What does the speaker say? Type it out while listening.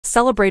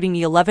celebrating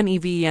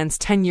E11EVEN's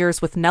 10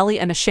 years with Nelly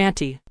and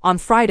Ashanti. On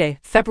Friday,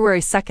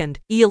 February 2nd,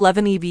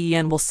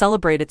 E11EVEN will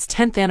celebrate its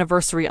 10th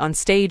anniversary on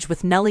stage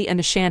with Nelly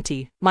and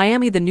Ashanti.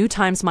 Miami. The New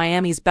Times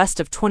Miami's Best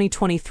of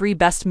 2023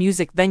 Best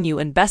Music Venue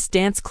and Best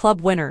Dance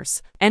Club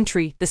winners.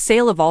 Entry: the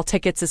sale of all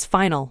tickets is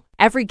final.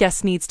 Every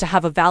guest needs to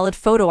have a valid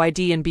photo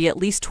ID and be at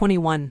least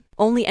 21.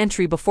 Only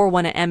entry before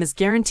 1 a.m. is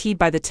guaranteed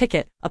by the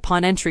ticket.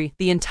 Upon entry,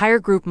 the entire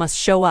group must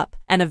show up,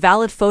 and a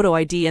valid photo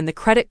ID and the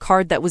credit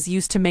card that was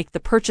used to make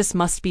the purchase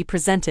must be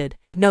presented.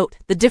 Note: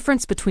 the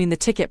difference between the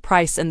ticket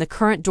price and the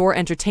current door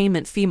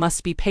entertainment fee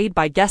must be paid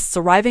by guests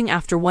arriving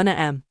after 1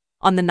 a.m.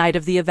 on the night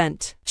of the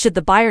event. Should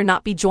the buyer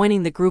not be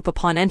joining the group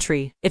upon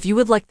entry, if you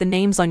would like the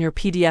names on your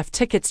PDF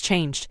tickets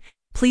changed,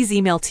 please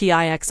email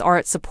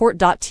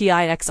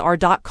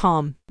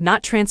tixr@support.tixr.com.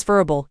 Not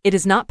transferable. It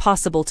is not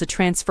possible to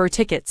transfer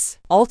tickets.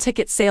 All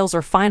ticket sales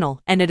are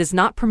final, and it is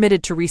not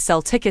permitted to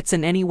resell tickets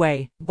in any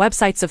way.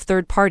 Websites of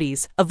third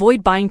parties.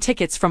 Avoid buying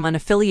tickets from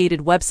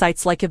unaffiliated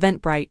websites like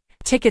Eventbrite.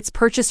 Tickets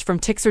purchased from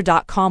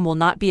tixr.com will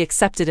not be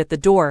accepted at the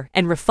door,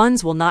 and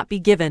refunds will not be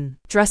given.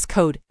 Dress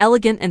code: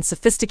 elegant and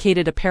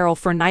sophisticated apparel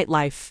for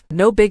nightlife.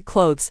 No big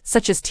clothes,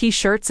 such as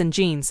t-shirts and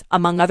jeans,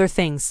 among other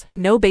things.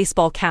 No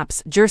baseball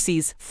caps,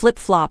 jerseys,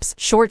 flip-flops,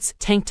 shorts,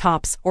 tank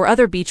tops, or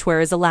other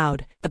beachwear is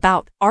allowed.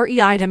 About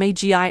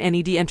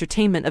REITMAGINED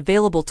entertainment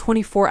available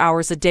 24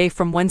 hours a day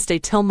from Wednesday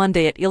till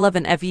Monday at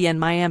 11 EVEN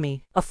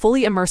Miami. A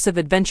fully immersive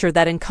adventure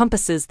that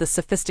encompasses the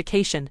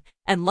sophistication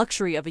and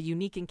luxury of a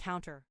unique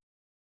encounter.